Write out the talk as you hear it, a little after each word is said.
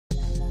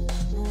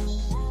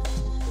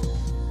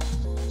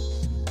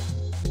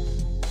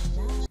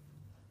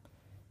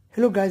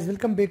Hello guys,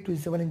 welcome back to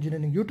Civil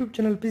Engineering YouTube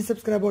channel. Please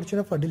subscribe our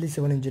channel for daily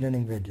civil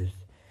engineering videos.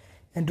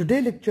 In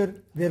today's lecture,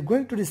 we are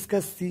going to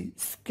discuss the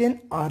skin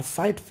or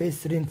side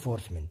face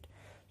reinforcement.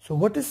 So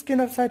what is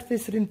skin or side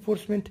face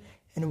reinforcement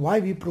and why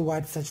we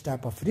provide such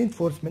type of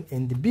reinforcement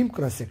in the beam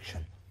cross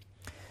section.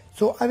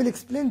 So I will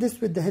explain this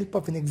with the help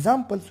of an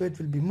example so it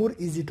will be more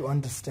easy to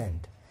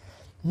understand.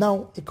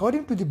 Now,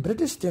 according to the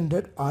British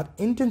standard or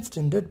Indian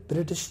standard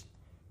British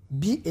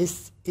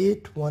BS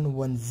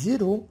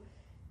 8110,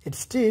 it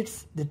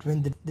states that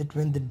when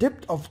the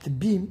depth of the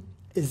beam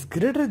is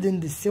greater than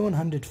the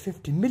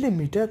 750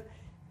 millimeter,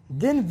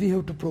 then we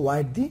have to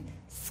provide the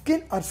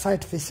skin or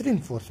side face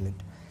reinforcement.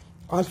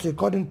 Also,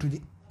 according to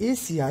the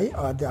ACI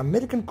or the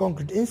American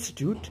Concrete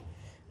Institute,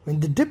 when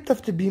the depth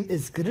of the beam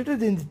is greater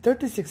than the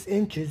 36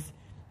 inches,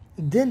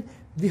 then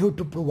we have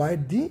to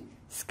provide the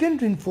skin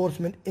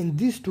reinforcement in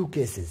these two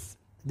cases.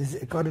 This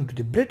is according to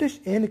the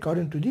British and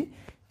according to the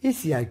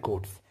ACI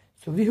codes.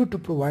 So we have to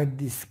provide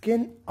the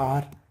skin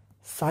or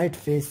side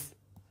face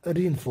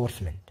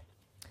reinforcement.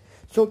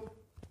 So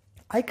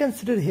I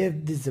consider here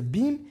this is a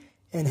beam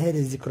and here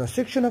is the cross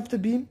section of the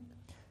beam.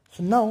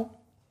 So now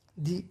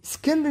the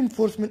skin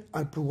reinforcement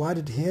are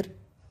provided here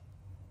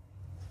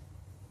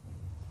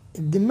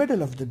in the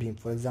middle of the beam.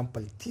 For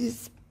example,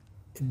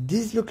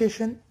 this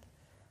location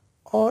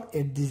or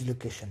at this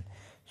location.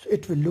 So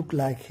it will look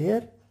like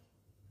here,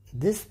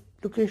 this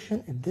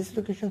location, at this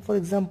location for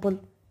example,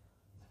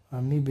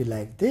 or maybe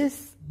like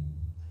this.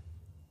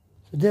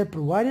 So they are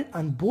provided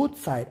on both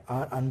sides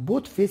or on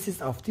both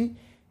faces of the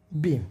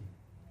beam.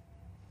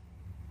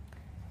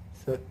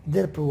 So they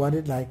are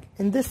provided like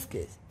in this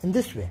case, in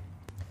this way.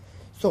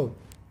 So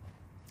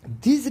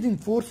these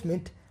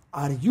reinforcements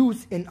are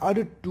used in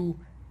order to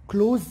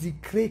close the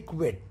crack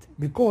width,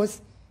 because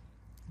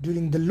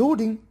during the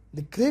loading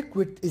the crack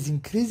width is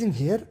increasing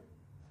here.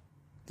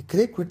 The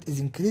crack width is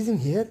increasing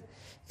here,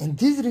 and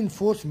these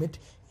reinforcements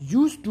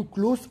used to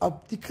close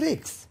up the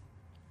cracks.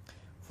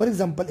 For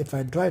example, if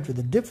I draw it with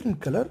a different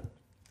color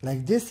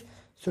like this,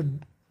 so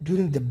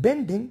during the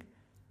bending,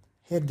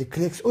 here the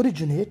cracks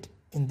originate,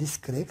 and this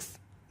cracks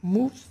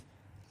moves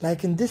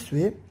like in this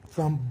way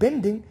from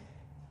bending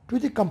to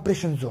the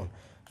compression zone.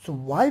 So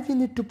why we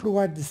need to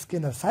provide the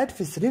skin or side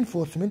face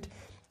reinforcement?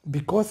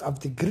 Because of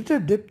the greater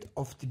depth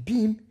of the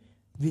beam,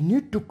 we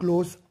need to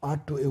close or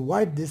to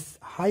avoid this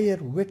higher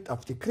width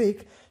of the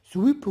crack.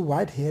 So we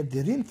provide here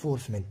the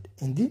reinforcement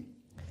in the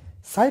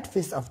side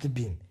face of the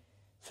beam.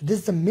 So this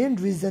is the main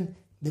reason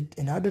that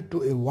in order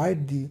to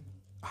avoid the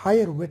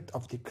higher width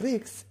of the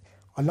cracks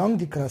along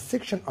the cross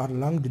section or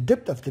along the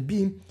depth of the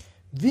beam,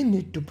 we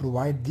need to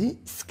provide the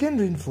skin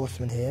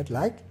reinforcement here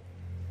like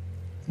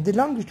in the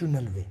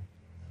longitudinal way.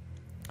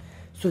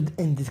 So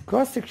in this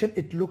cross section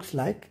it looks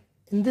like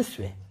in this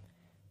way.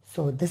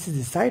 So this is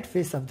the side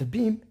face of the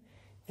beam,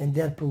 and they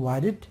are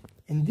provided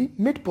in the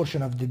mid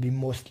portion of the beam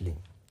mostly.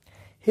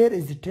 Here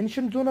is the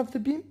tension zone of the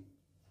beam.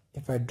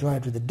 If I draw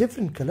it with a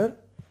different color,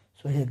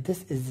 so here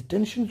this is the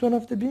tension zone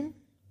of the beam,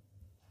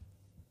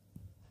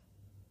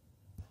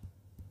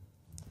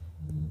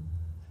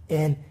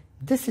 and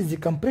this is the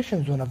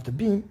compression zone of the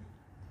beam.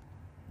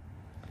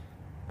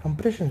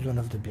 Compression zone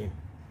of the beam,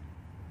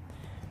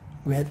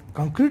 where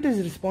concrete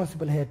is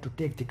responsible here to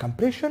take the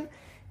compression,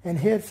 and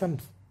here some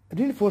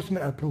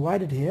reinforcement are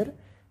provided here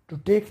to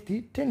take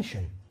the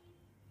tension.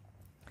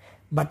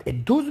 But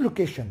at those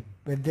locations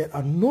where there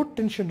are no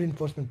tension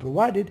reinforcement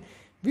provided,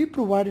 we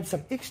provided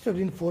some extra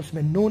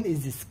reinforcement known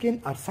as the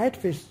skin or side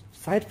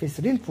face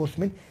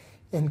reinforcement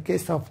in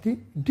case of the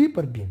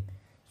deeper beam.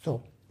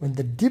 So when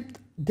the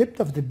depth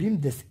of the beam,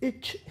 this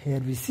H here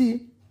we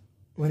see,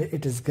 when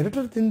it is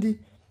greater than the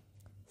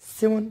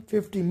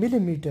 750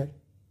 millimeter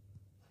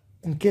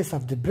in case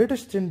of the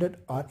British standard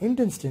or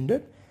Indian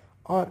standard,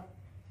 or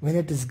when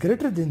it is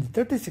greater than the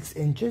 36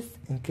 inches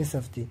in case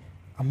of the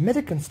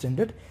American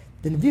standard,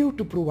 then we have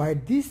to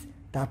provide this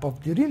type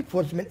of the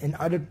reinforcement in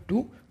order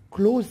to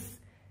close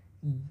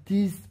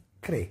these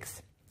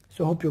cracks.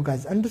 So hope you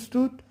guys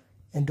understood,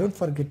 and don't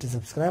forget to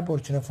subscribe our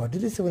channel for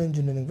daily civil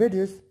engineering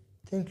videos.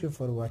 Thank you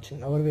for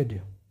watching our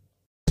video.